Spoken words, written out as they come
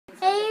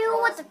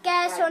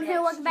guys, Sean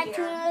here. Welcome back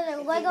to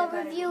another Lego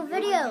review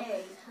video.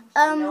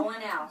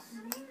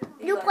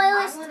 New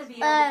playlist.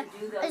 I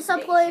just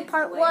uploaded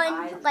part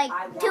 1 like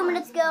 2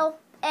 minutes ago,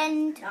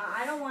 and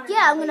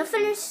yeah, I'm gonna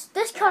finish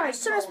this car as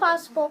soon as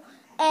possible,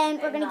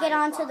 and we're gonna get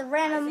on to the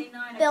random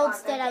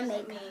builds that I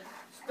make.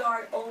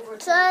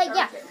 So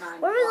yeah,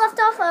 where we left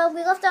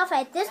off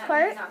at this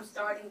part.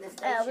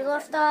 We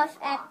left off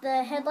at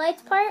the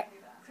headlights part,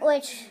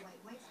 which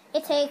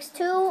it takes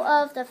 2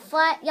 of the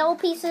flat yellow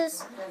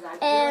pieces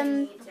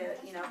and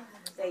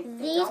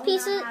these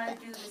pieces,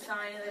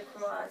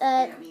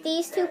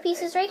 these 2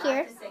 pieces right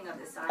here,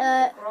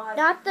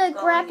 not the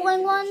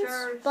grappling ones,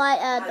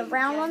 but the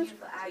round ones,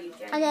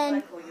 and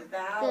then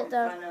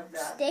the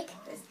stick,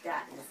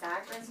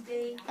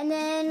 and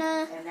then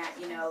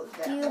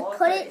you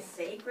put it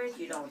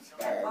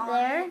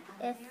there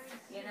if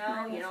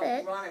you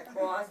fit.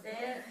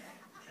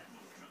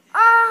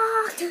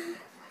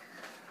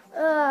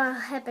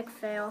 Epic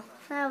fail.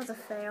 That was a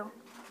fail.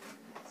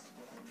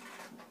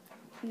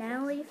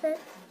 Now will you fit?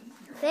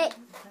 Fit!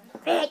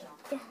 Fit!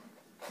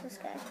 This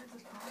guy.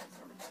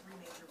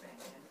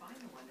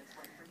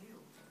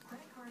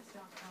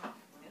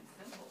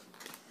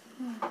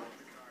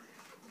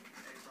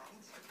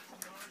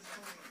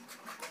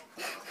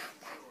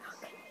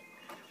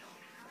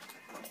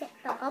 Okay,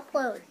 I'll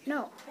upload.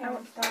 No. She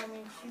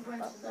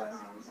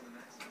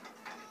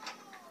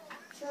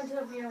went to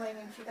the beer lane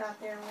and she got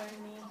there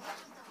when me.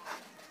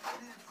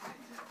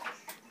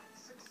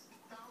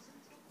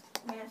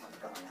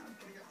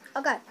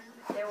 Okay.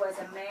 There was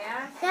a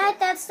mask.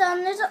 That's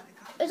done.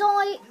 There's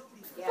only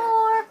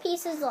 4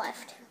 pieces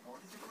left.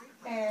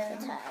 And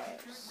the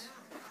tires.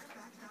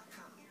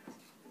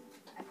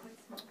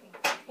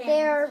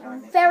 They're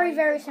very,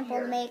 very simple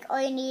to make.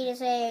 All you need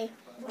is a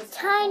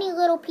tiny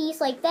little piece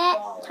like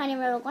that, tiny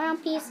little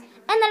ground piece,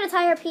 and then a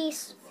tire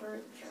piece.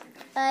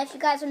 If you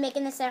guys are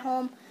making this at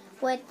home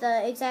with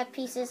the exact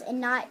pieces and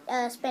not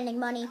spending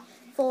money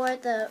for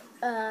the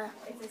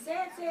it's a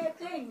sad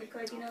thing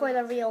because for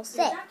the real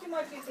set. Not too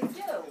much you can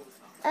do.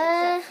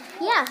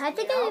 Yeah, I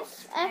think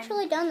I've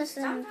actually done this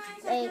in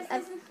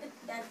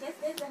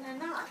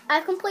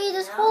I've completed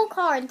this whole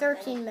car in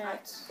 13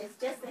 minutes. It's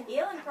just the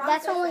healing process.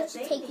 That's how long it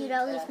should take you to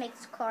at least make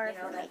this car if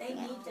you're making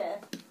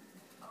it.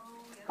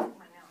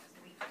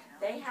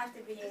 They have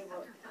to be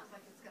able.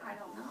 I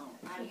don't know.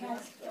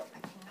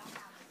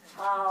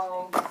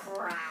 Oh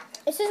crap!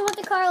 This is what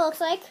the car looks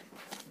like.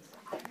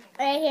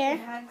 Right here.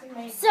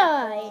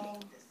 Side,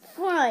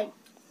 front,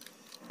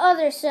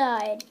 other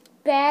side,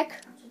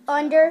 back,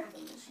 under,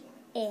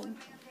 in.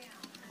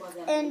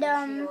 And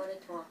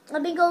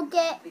let me go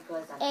get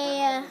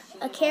a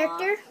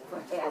character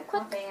real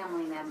quick.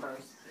 Family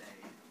members.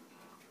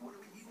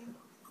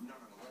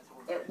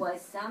 It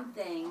was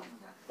something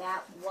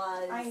that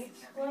was. I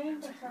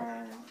explained to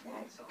her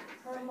that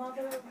her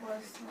mother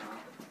was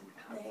not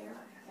there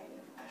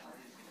anymore.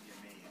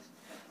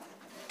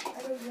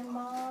 Your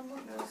mom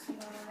was not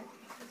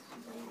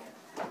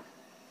there.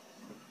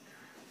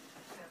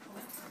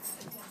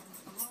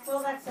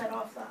 Well, that set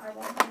off the I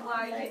want the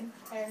thing.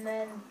 And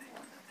then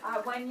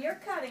when you're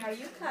cutting, are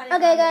you cutting?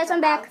 Okay, guys,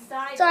 I'm back.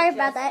 Sorry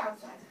about that.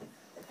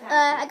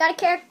 I got a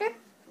character.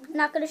 I'm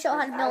not going to show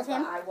how to build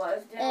him.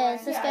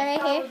 It's this guy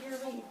right here.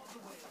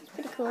 It's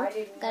pretty cool.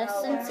 Got a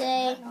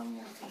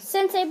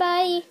sensei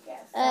body,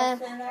 head,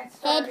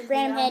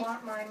 random head,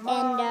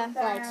 and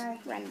legs,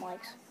 random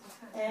legs.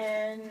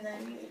 And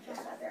then you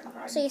just sat there and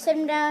cried. So you sit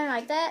him down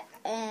like that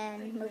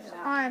and move his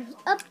arms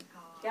up,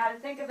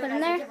 put him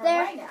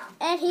there,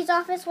 and he's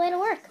off his way to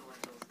work.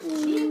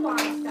 She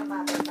wants stuff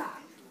out of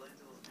that.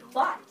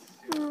 But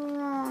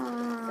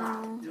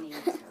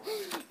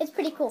it's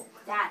pretty cool.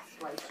 That's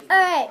what she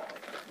Alright.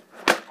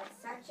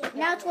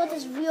 Now it's what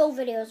this real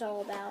video is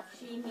all about.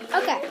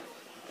 Okay.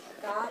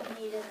 God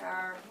needed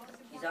her.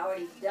 She's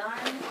already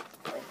done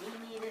what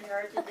he needed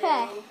her to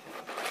do.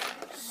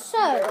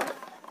 So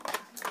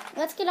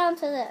let's get on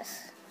to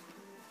this.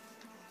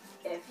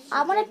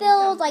 I want to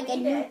build like a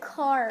new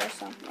car or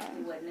something.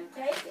 You wouldn't have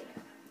taken it.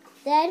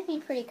 That'd be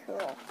pretty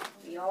cool.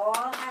 We all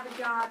have a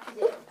job to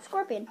do.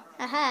 Scorpion.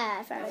 Aha,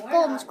 I found a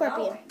golden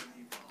scorpion.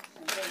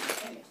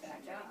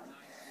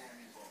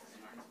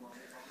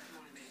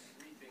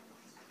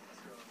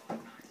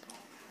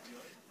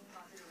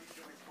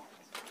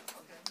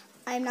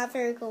 I'm not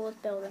very good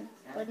with building.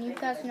 But you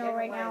guys know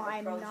right now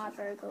I'm not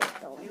very good with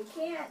building. You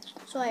can't.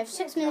 So I have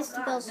 6 minutes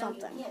to build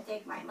something. You can't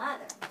take my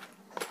mother.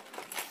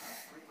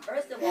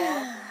 First of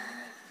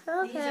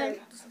all, okay,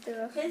 these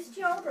are his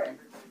children.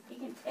 He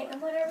can take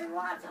them whenever he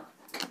wants them.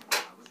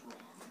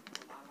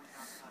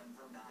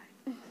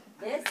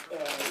 This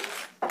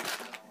is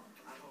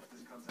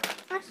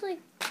actually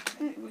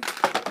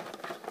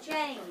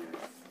James.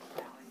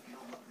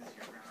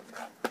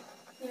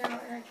 You know,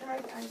 and I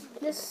tried.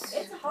 This.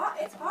 It's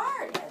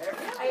hard, Heather.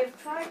 I have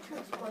tried to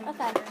explain.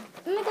 Okay,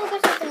 let me go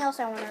get something else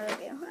I want to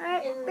review. All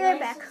right, be right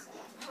back.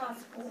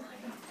 Possible.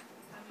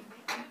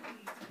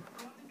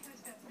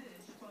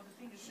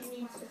 She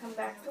needs to come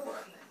back to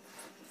work.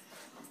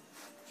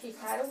 She's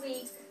had a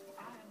week.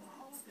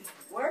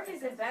 Work is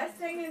is the best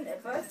thing, the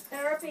best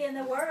therapy in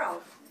the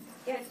world.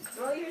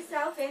 Throw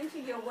yourself into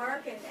your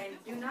work and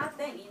do not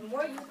think. The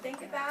more you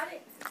think about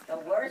it, the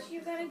worse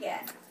you're going to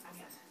get.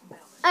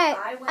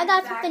 Alright, I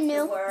got something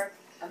new. To work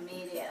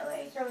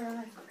immediately.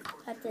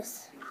 Got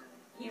this.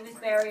 He was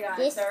buried on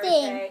This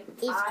Thursday.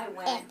 thing is I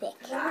went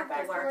epic.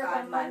 back to work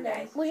on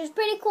Monday. Which is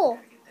pretty cool.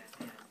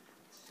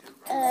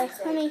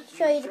 Let me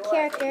show you the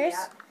characters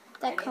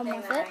that come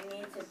with it. Anything that I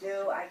need to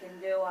do, I can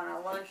do on a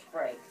lunch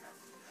break.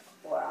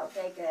 Or I'll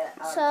take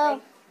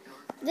So,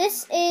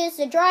 this is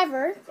the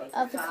driver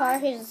of the car.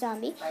 He's a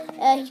zombie.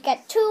 He's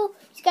got two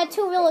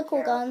really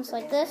cool guns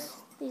like this.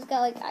 He's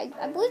got like,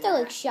 I believe they're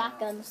like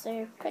shotguns.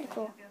 They're pretty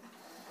cool.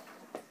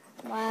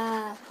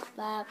 Blah,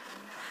 blah,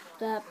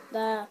 blah,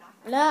 blah,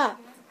 blah,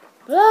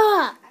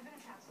 blah.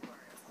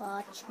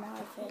 Watch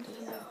my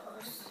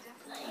videos,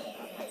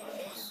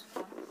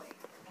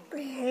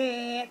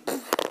 please.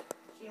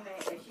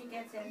 If she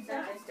gets in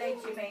such a state,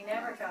 she may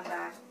never come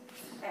back.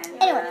 And,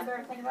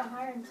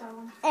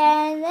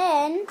 and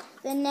then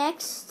the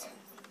next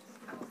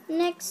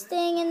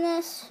thing in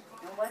this.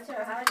 And what's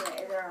her husband?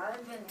 Is her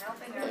husband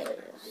helping her?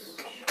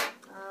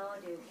 Oh,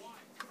 dude.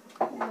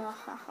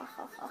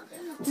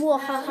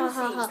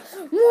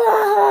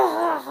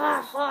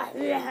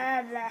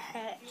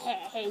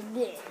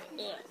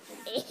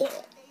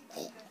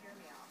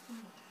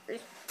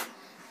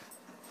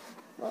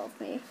 Love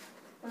me.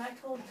 When I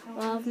told Tony,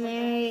 Love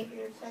me.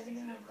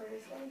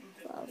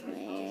 Love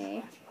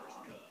me.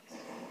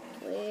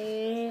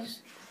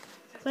 Please.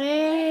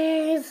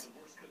 Please.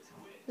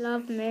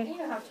 Love me. You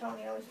know how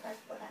Tony always tries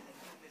to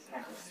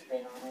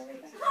spin on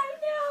everything. I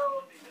know.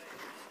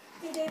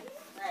 He did.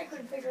 I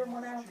couldn't figure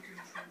one out.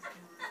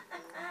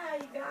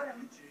 You got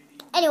him.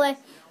 Anyway,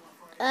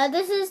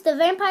 this is the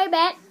vampire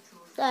bat,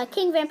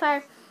 King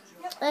Vampire.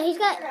 He's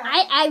got.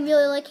 I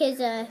really like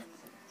his. I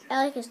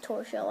like his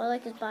torso. I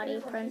like his body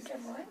print.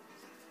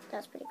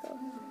 That's pretty cool.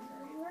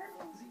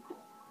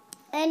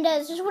 And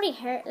this is what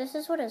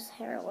his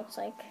hair looks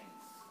like.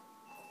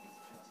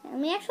 Let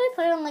me actually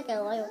put it on like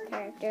a Lego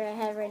character I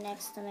have right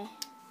next to me.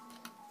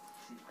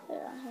 Put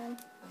it on him.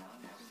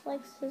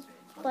 Like his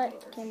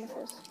butt came with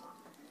his.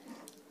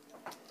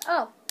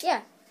 Oh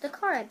yeah, the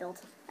car I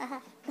built.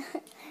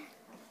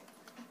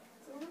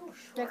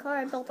 The car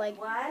I built like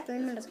 3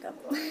 minutes ago.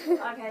 Okay,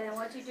 then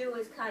what you do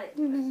is cut it.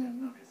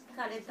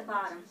 Cut it at the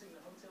bottom.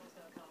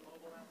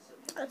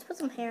 Let's put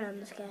some hair on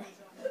this guy.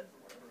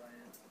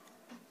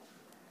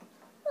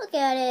 Look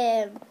at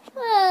him.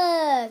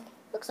 Look.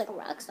 Looks like a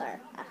rock star.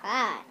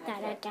 Aha. Da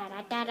da da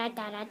da da da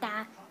da da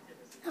da.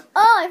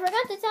 Oh, I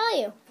forgot to tell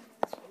you.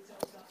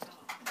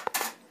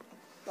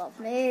 Love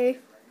me.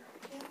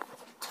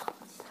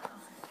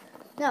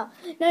 No.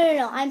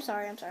 I'm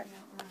sorry.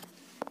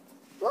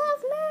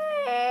 Love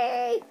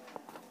me.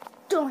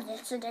 Don't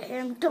listen to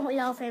him. Don't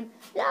love him.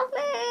 Love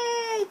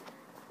me.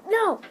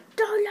 No,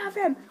 don't love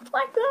him.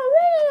 Watch more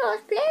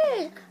videos,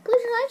 please.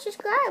 Please like,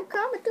 subscribe,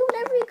 comment, do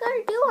whatever you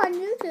gotta do on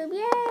YouTube.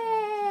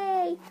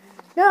 Yay!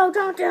 No,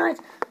 don't do it.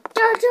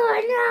 Don't do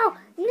it.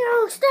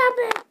 No, stop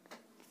it.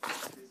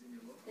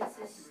 This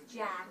is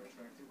Jack.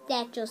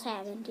 That just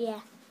happened,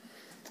 yeah.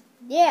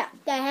 Yeah,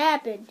 that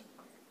happened.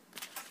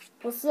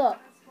 What's up?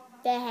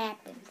 That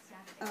happened.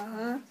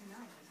 Uh-huh.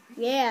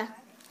 Yeah.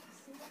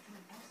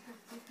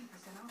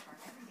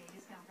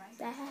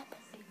 That happened.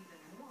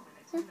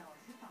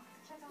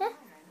 Yeah,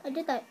 I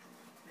did that.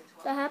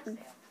 That happened.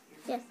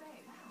 Yeah.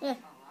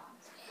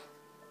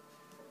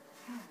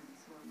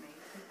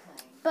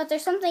 But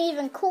there's something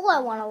even cool I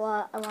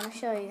wanna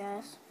show you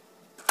guys.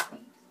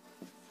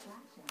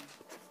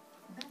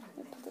 Let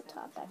me put the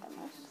top back on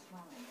this.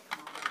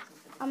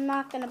 I'm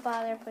not gonna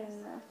bother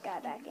putting the guy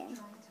back in,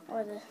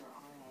 or the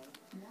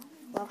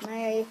love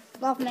me.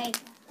 I'm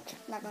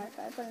not gonna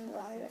try putting the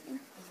zombie back in.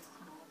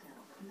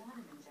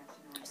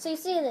 So you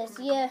see this?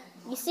 Yeah,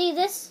 you see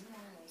this?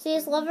 See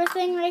this lever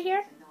thing right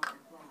here?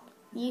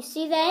 You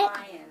see that?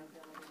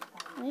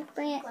 Let me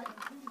bring it.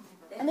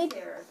 Let me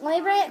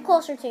bring it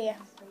closer to you.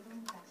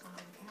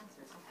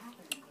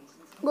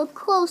 Look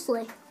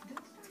closely.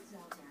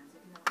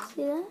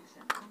 See that?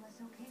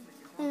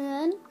 And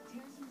then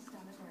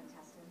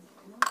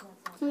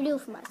let me do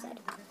it from my side.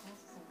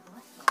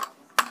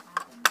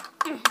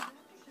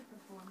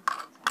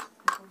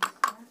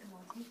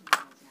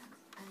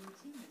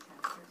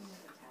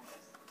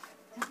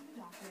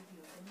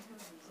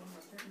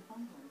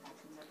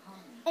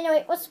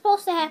 Anyway, what's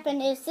supposed to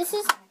happen is this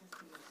is.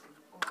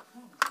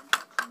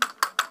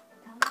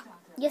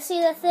 You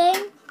see the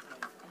thing?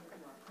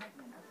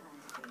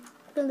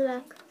 Look in the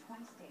back.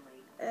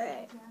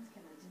 Alright.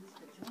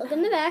 Look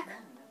in the back.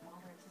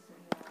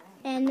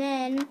 And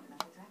then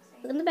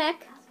look in the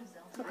back.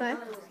 Okay.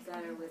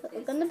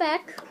 Look in the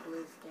back.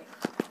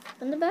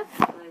 Look in the back.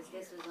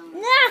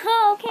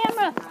 No,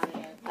 camera.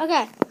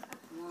 Okay.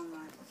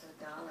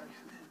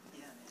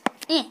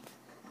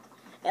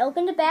 I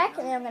open the back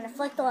and then I'm gonna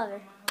flick the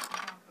lever.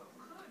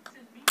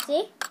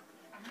 See?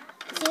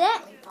 See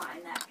that?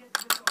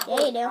 Yeah,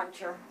 you do.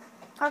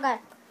 Okay.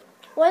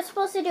 What it's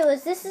supposed to do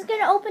is this is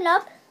gonna open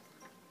up.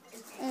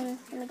 And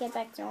let me get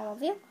back to normal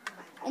view.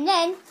 And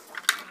then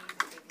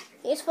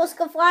he's supposed to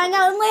go flying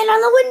out and land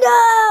on the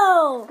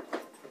window.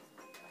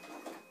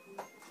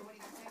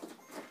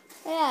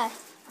 Yeah.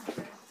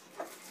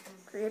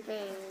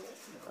 Creepy.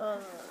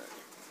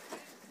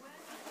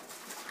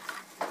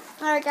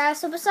 Alright guys,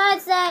 so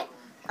besides that,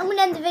 I'm going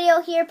to end the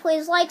video here.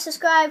 Please like,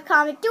 subscribe,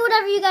 comment, do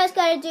whatever you guys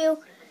got to do.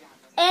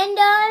 And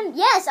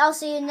yes, I'll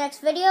see you in the next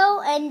video.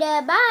 And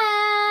bye.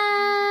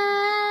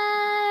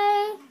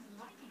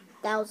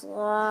 That was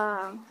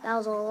long. That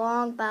was a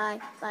long bye.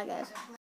 Bye guys.